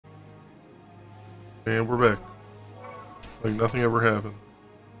And we're back. Like nothing ever happened.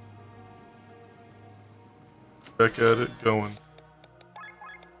 Back at it, going.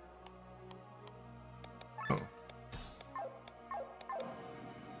 Oh.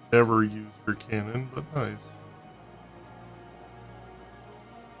 Never use your cannon, but nice.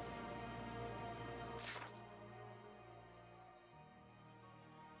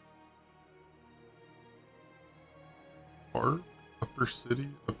 Park? Upper city?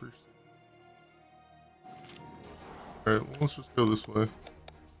 Upper city. Alright, well, let's just go this way.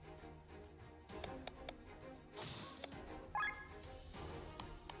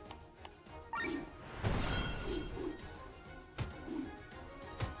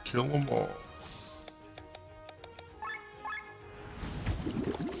 Kill them all.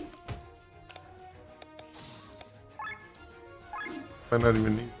 Might not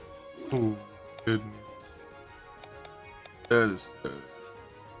even need. Oh, didn't. That is sad.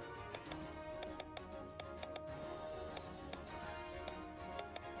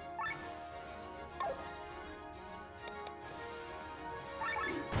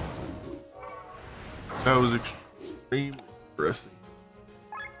 That was extremely pressing.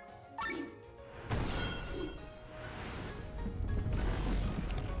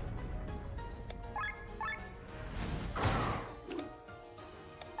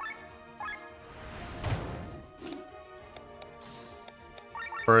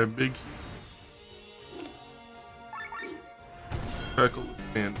 Alright, big tackle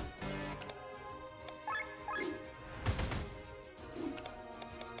and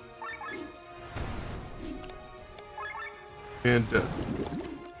dead.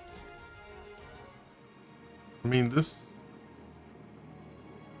 I mean, this.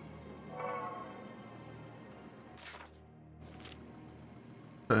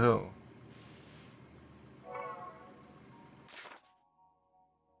 What the hell?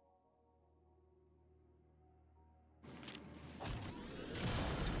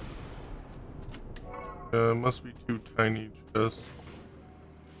 It must be two tiny chests.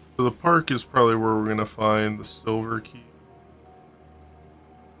 So the park is probably where we're gonna find the silver key.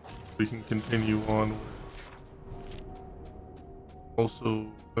 We can continue on with.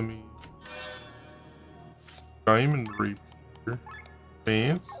 Also, let me. Diamond Rapier.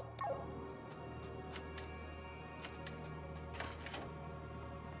 Advance.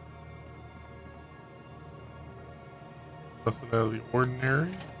 Nothing out of the ordinary.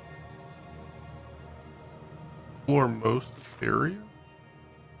 Explore most of the area?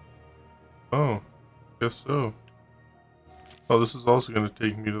 Oh, guess so. Oh, this is also going to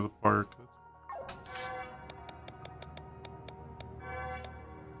take me to the park.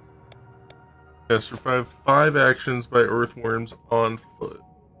 Yeah, survive 5 actions by earthworms on foot.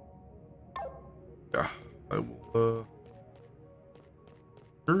 Yeah, I will,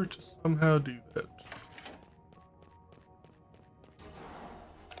 sure to somehow do that.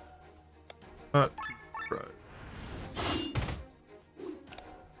 Not too surprised.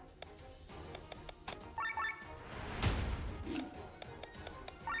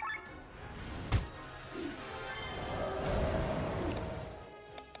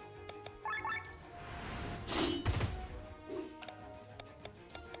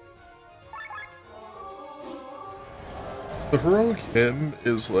 The heroic hymn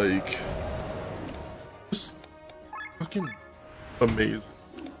is like just fucking amazing.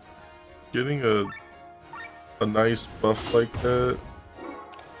 Getting a nice buff like that,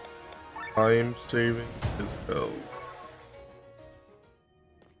 time saving as hell.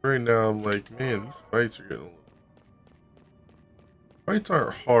 Right now I'm like, man, these fights are getting. Fights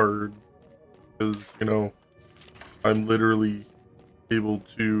aren't hard because, you know, I'm literally able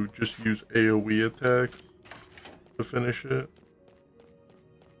to just use AoE attacks to finish it.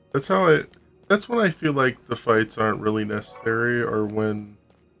 That's when I feel like the fights aren't really necessary, or when,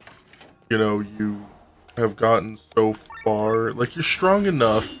 you know, you have gotten so far, like you're strong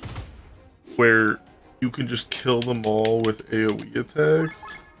enough where you can just kill them all with AoE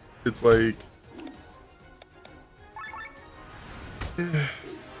attacks. It's like,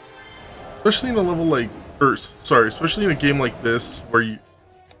 especially in a level like, especially in a game like this where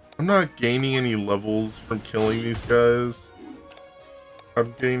I'm not gaining any levels from killing these guys.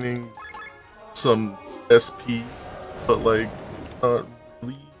 I'm gaining some SP, but like, it's not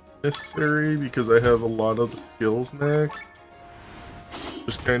really necessary because I have a lot of the skills maxed.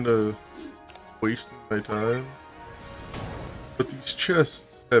 Just kind of wasting my time. But these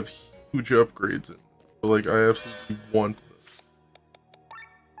chests have huge upgrades in them. So like, I absolutely want them.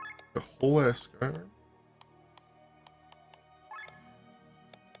 The whole ass Skyrim?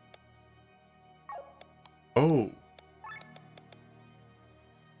 Oh.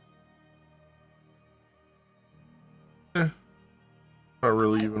 not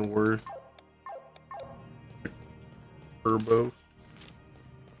really even worth turbos.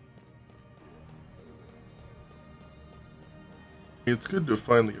 It's good to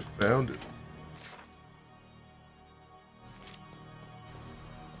finally have found it.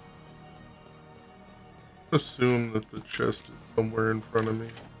 Assume that the chest is somewhere in front of me,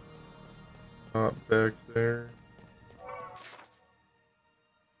 not back there.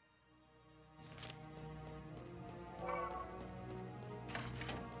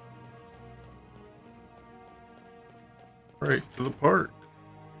 Right, to the park.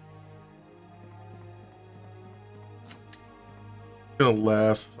 I'm gonna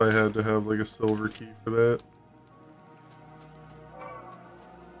laugh if I had to have like a silver key for that.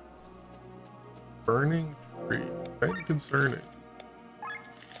 Burning tree. Kind of concerning.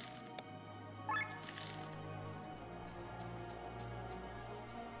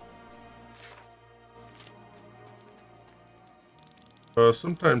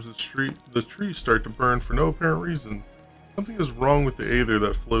 Sometimes the trees start to burn for no apparent reason. Something is wrong with the aether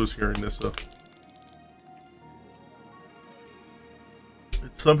that flows here in Nissa.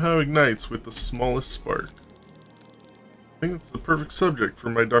 It somehow ignites with the smallest spark. I think it's the perfect subject for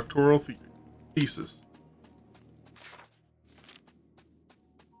my doctoral thesis.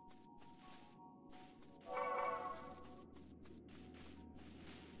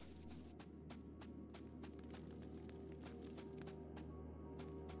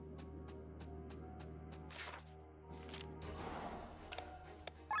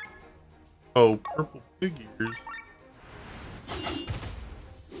 Oh, purple pig ears.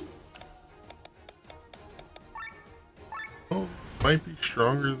 Oh, might be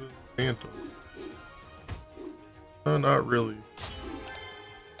stronger than Phantom. No, not really.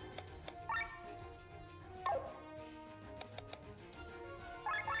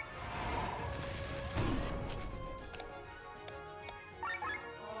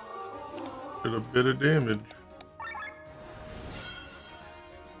 Did a bit of damage.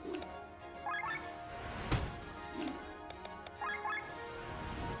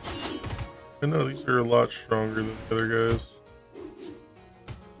 I know these are a lot stronger than the other guys.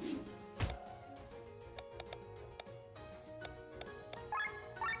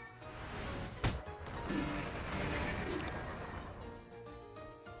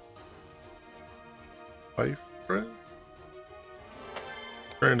 Life threat?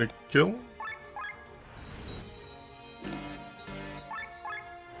 Trying to kill him?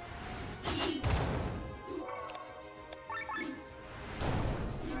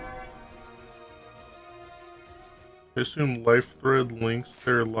 I assume life thread links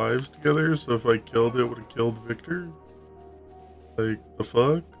their lives together, so if I killed it, it would have killed Victor? Like, the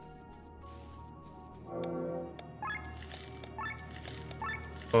fuck?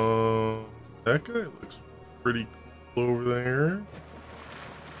 That guy looks pretty cool over there.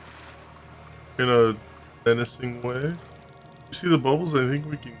 In a menacing way. You see the bubbles? I think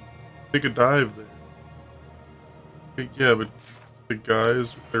we can take a dive there. Okay, yeah, but the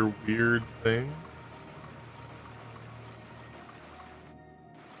guys with their weird thing.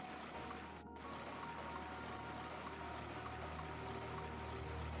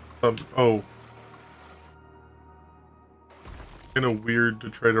 Oh. Kind of weird to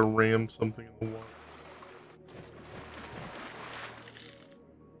try to ram something in the water.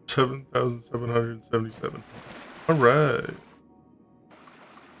 7,777. Alright.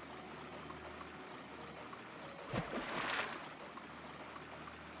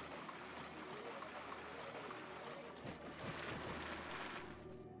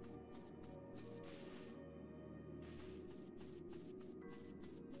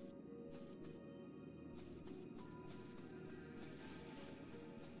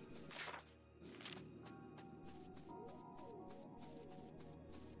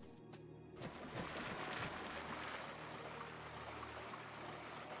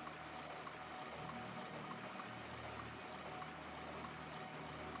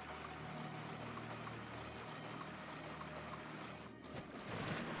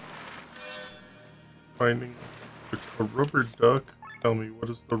 Finding it's a rubber duck. Tell me, what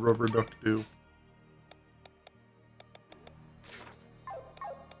does the rubber duck do?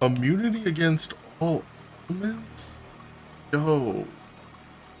 Immunity against all elements? Yo.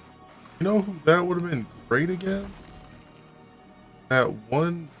 You know who that would have been great against? That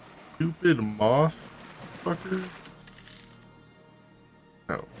one stupid moth fucker?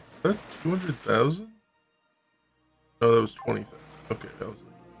 No. Was that 200,000? No, that was 20,000. Okay, that was it.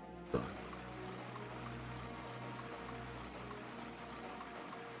 Done.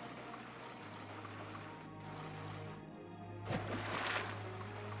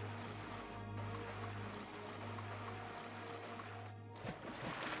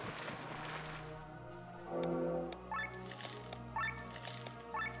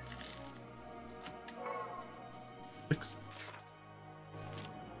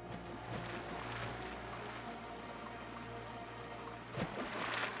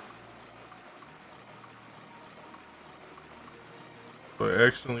 So I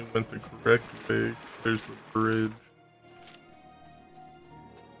accidentally went the correct way. There's the bridge.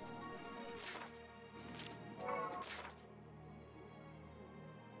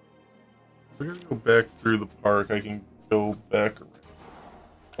 We're gonna go back through the park. I can go back around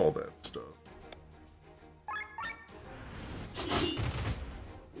all that stuff.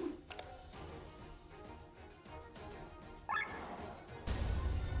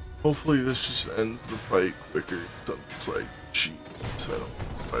 Hopefully this just ends the fight quicker. So it's like, jeez,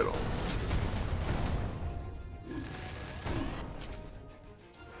 I don't.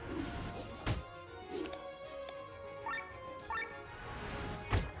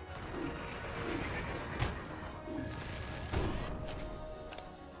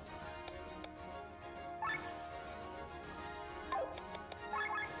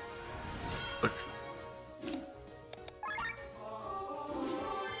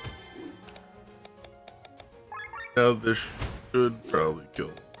 Now this should probably kill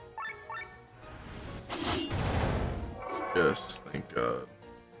him. Yes, thank God.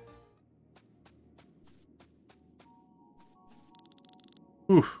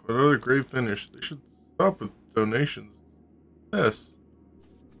 Ooh, another great finish. They should stop with donations. Yes.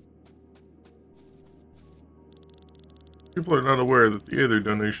 People are not aware that the other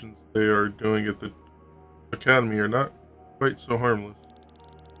donations they are doing at the academy are not quite so harmless.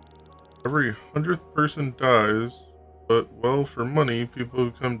 Every 100th person dies, but, well, for money, people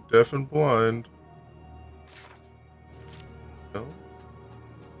become deaf and blind. No?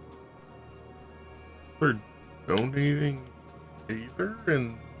 They're donating either,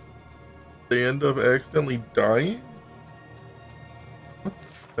 and they end up accidentally dying? What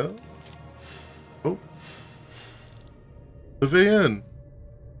the hell? Oh. The van!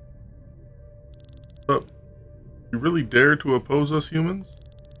 But, you really dare to oppose us humans?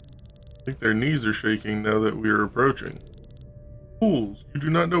 I think their knees are shaking now that we are approaching. Fools, you do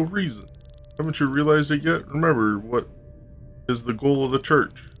not know reason. Haven't you realized it yet? Remember what is the goal of the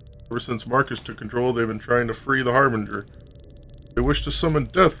church. Ever since Marcus took control, they've been trying to free the Harbinger. They wish to summon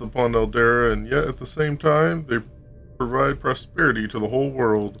death upon Eldera, and yet at the same time, they provide prosperity to the whole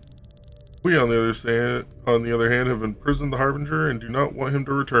world. We, on the other hand, have imprisoned the Harbinger and do not want him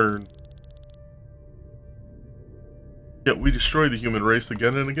to return. Yet we destroy the human race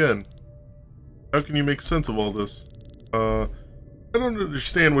again and again. How can you make sense of all this? I don't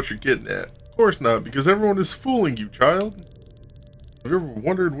understand what you're getting at. Of course not, because everyone is fooling you, child. Have you ever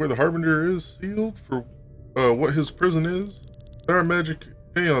wondered where the Harbinger is sealed for what his prison is? There are magic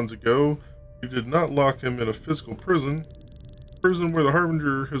aeons ago, we did not lock him in a physical prison. The prison where the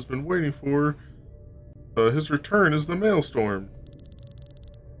Harbinger has been waiting for his return is the Maelstrom.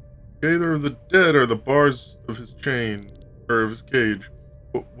 The Aether of the dead are the bars of his chain, or of his cage.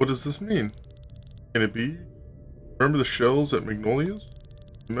 What does this mean? Can it be? Remember the shells at Magnolia's?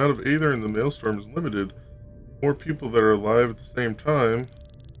 The amount of Aether in the Maelstrom is limited. The more people that are alive at the same time,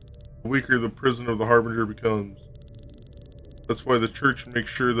 the weaker the prison of the Harbinger becomes. That's why the church makes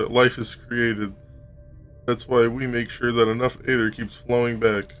sure that life is created. That's why we make sure that enough Aether keeps flowing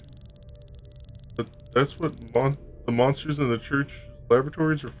back. That's what the monsters in the church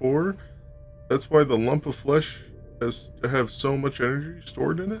laboratories are for? That's why the lump of flesh has to have so much energy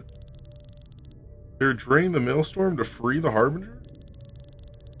stored in it? They're draining the Maelstrom to free the Harbinger?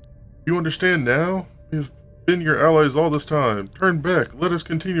 You understand now? We have been your allies all this time. Turn back. Let us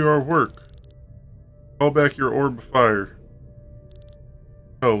continue our work. Call back your orb of fire.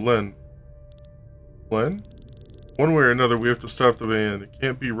 No, Len. Len? One way or another, we have to stop the van. It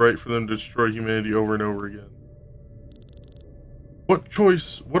can't be right for them to destroy humanity over and over again.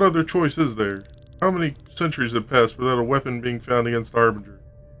 What other choice is there? How many centuries have passed without a weapon being found against the Harbinger?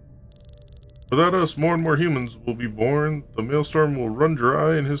 Without us, more and more humans will be born, the Maelstrom will run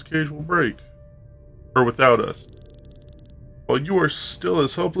dry, and his cage will break. Or without us. While you are still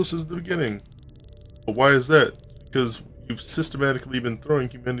as helpless as the beginning. But why is that? Because you've systematically been throwing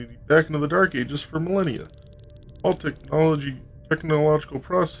humanity back into the Dark Ages for millennia. All technological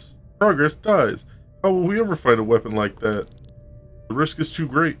progress dies. How will we ever find a weapon like that? The risk is too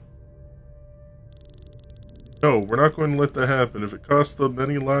great. No, we're not going to let that happen. If it costs them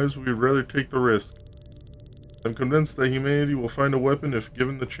many lives, we would rather take the risk. I'm convinced that humanity will find a weapon if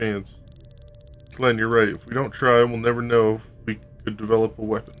given the chance. Glenn, you're right. If we don't try, we'll never know if we could develop a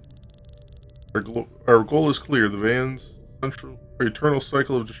weapon. Our goal is clear. The van's eternal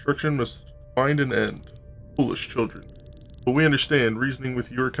cycle of destruction must find an end. Foolish children. But we understand, reasoning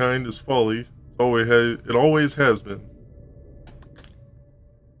with your kind is folly. It always has been.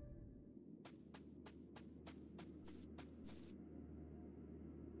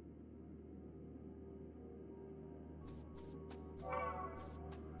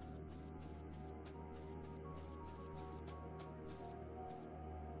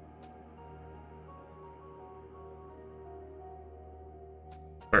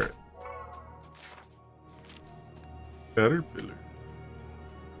 Caterpillar.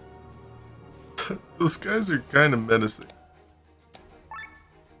 Those guys are kind of menacing.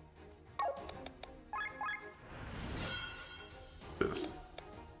 Yes.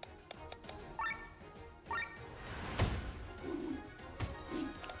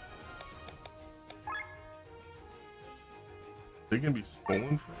 They can be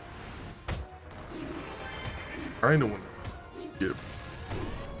stolen from? I know when it's a gift.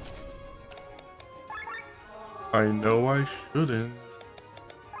 I know I shouldn't.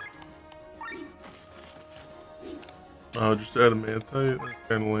 Oh, just adamantite? That's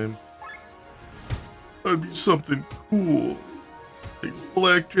kind of lame. That'd be something cool. Like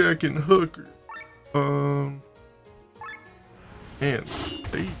blackjack and hooker. Man,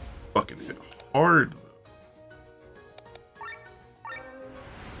 they fucking hit hard.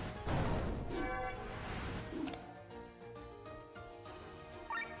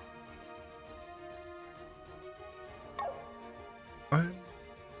 I'm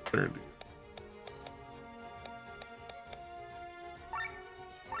learning.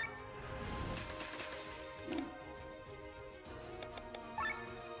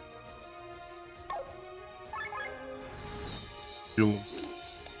 Kill him.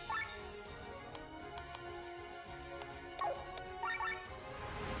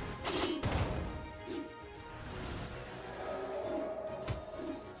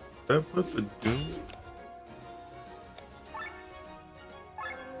 That put the doom.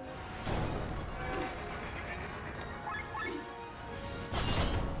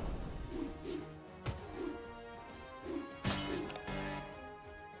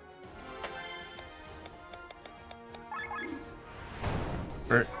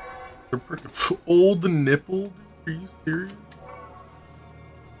 Alright. Old nipple? Are you serious?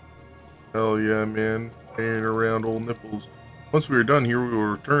 Hell yeah, man. Hanging around old nipples. Once we are done here, we will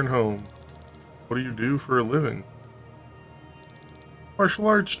return home. What do you do for a living? Martial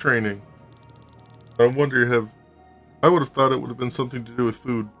arts training. I wonder I would have thought it would have been something to do with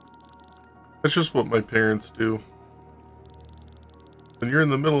food. That's just what my parents do. When you're in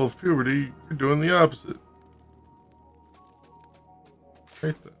the middle of puberty, you're doing the opposite.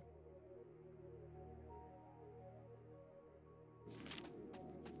 Right then.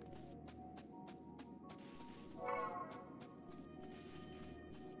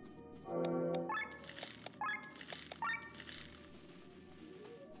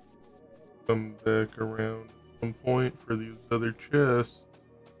 Come back around at some point for these other chests.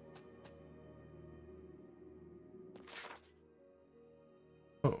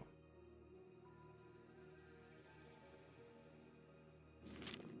 Oh.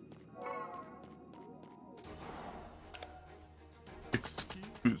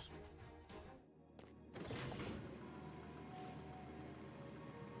 Excuse me.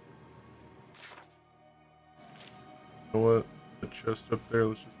 You know what? The chest up there,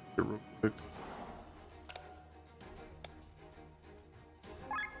 let's just get it real quick.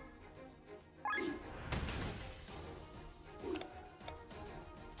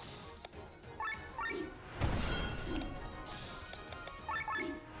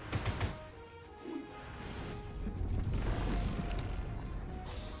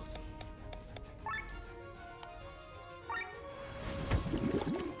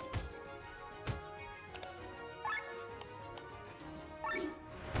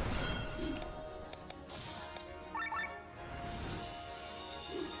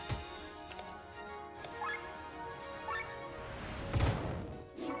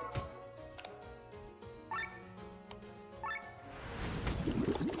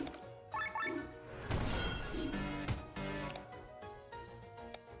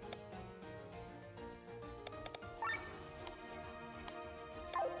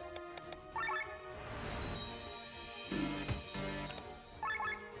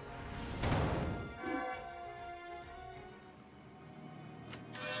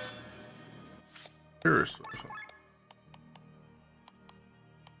 Seriously.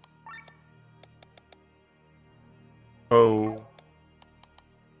 Oh.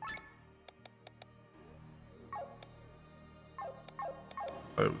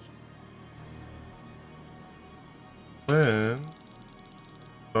 I was. Then.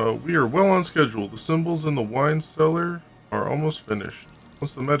 We are well on schedule. The symbols in the wine cellar are almost finished.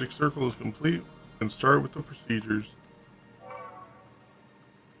 Once the magic circle is complete, we can start with the procedures.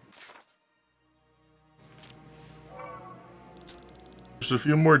 Just a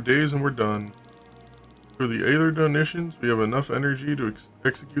few more days and we're done. For the Aether donations, we have enough energy to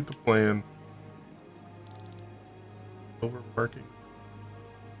execute the plan. Silver marking.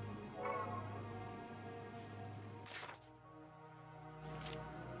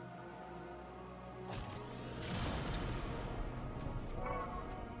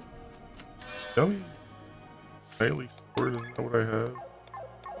 me nightly sword, isn't that what I have?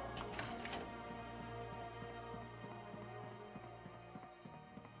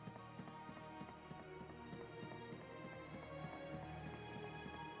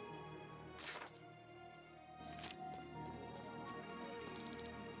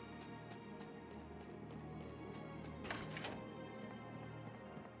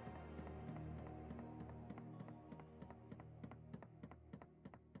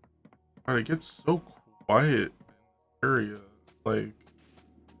 God, it gets so quiet in this area. Like,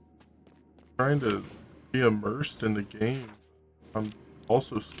 trying to be immersed in the game. I'm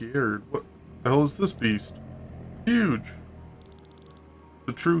also scared. What the hell is this beast? Huge!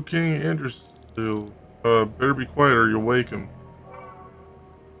 The true King Andrews still. Better be quiet or you'll wake him.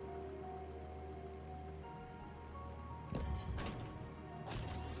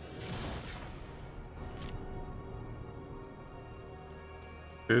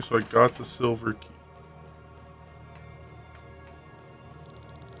 Okay, so I got the silver key.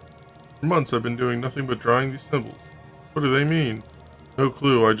 For months I've been doing nothing but drawing these symbols. What do they mean? No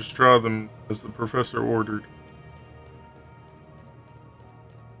clue, I just draw them as the professor ordered.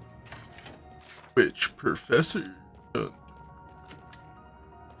 Which professor? Oh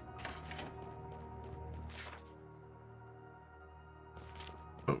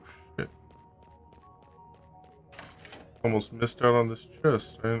shit. Almost missed out on this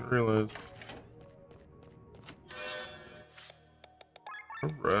chest, I didn't realize.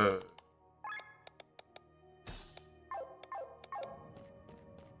 Alright.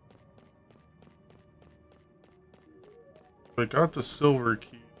 I got the silver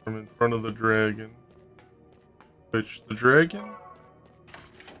key from in front of the dragon. Which, the dragon?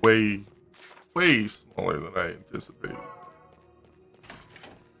 Way smaller than I anticipated.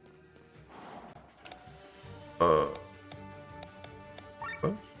 What?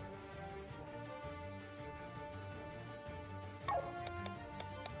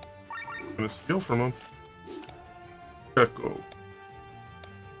 I'm gonna steal from him. Echo.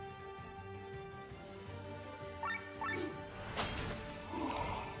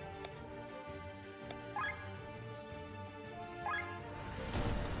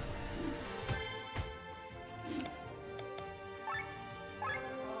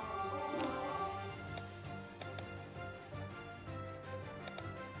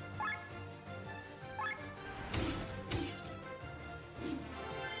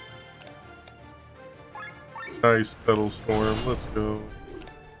 Nice Petal Storm, let's go.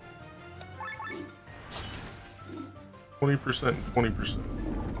 20% and 20%.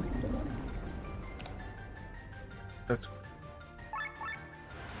 That's great.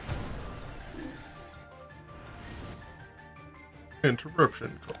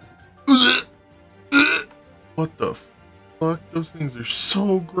 Interruption call. What the fuck? Those things are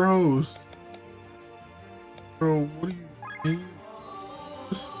so gross. Bro, what do you mean?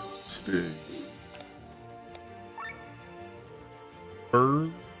 Disgusting.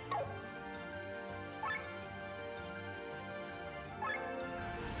 Bird?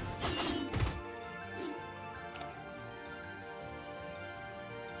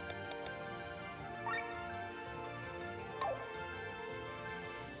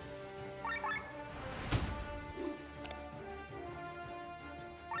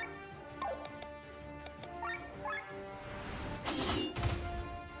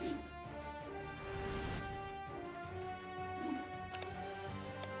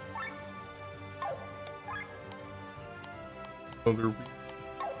 Oh, they're weak.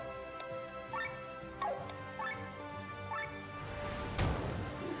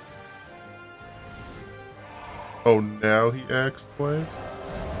 Oh, now he acts twice?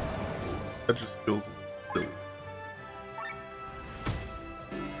 That just feels silly.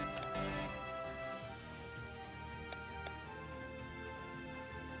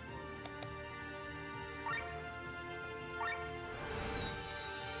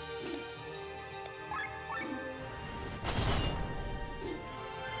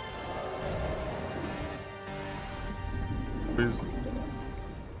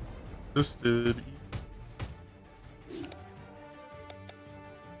 Twisted.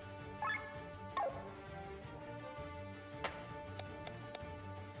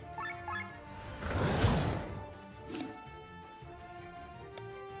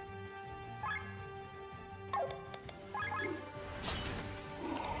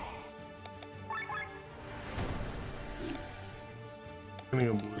 Getting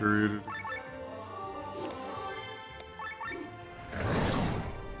obliterated.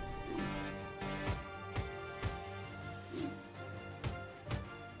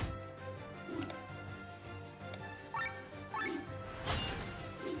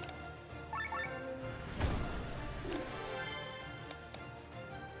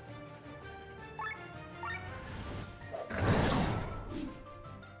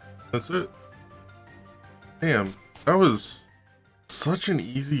 That's it. Damn, that was such an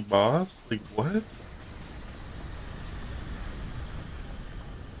easy boss. Like, what?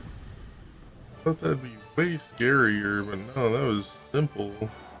 I thought that'd be way scarier, but no, that was simple.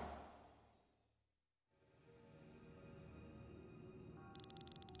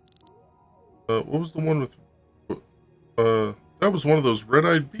 What was the one with... that was one of those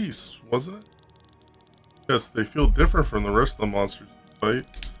red-eyed beasts, wasn't it? Yes, they feel different from the rest of the monsters we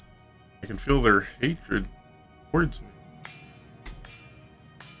fight. I can feel their hatred towards me.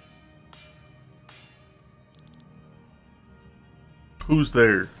 Who's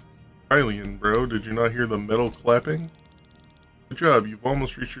there? Hylian, bro. Did you not hear the metal clapping? Good job, you've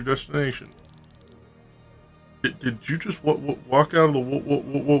almost reached your destination. Did you just walk out of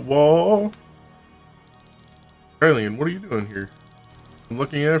the wall? Hylian, what are you doing here? I'm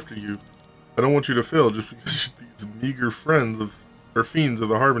looking after you. I don't want you to fail just because these meager friends of, or fiends of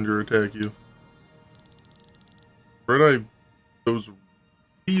the Harbinger attack you.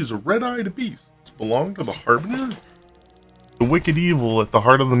 These red-eyed beasts belong to the Harbinger? The wicked evil at the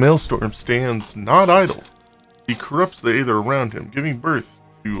heart of the Maelstrom stands not idle. He corrupts the aether around him, giving birth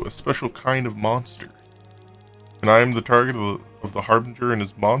to a special kind of monster. And I am the target of the Harbinger and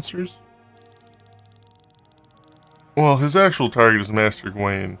his monsters? Well, his actual target is Master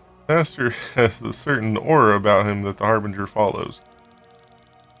Gawain. Master has a certain aura about him that the Harbinger follows.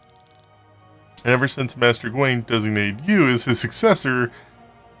 And ever since Master Gawain designated you as his successor,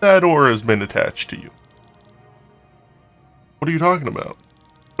 that aura has been attached to you. What are you talking about?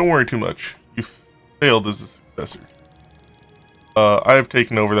 Don't worry too much. You failed as a successor. I have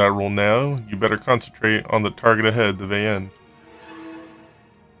taken over that role now. You better concentrate on the target ahead, the VN.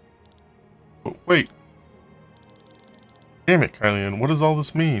 But wait. Damn it, Hylian, what does all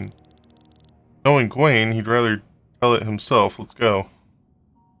this mean? Knowing Gawain, he'd rather tell it himself. Let's go.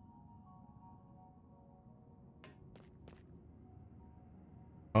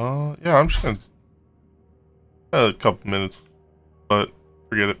 Yeah, I'm just gonna... a couple minutes, but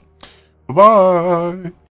forget it. Bye-bye!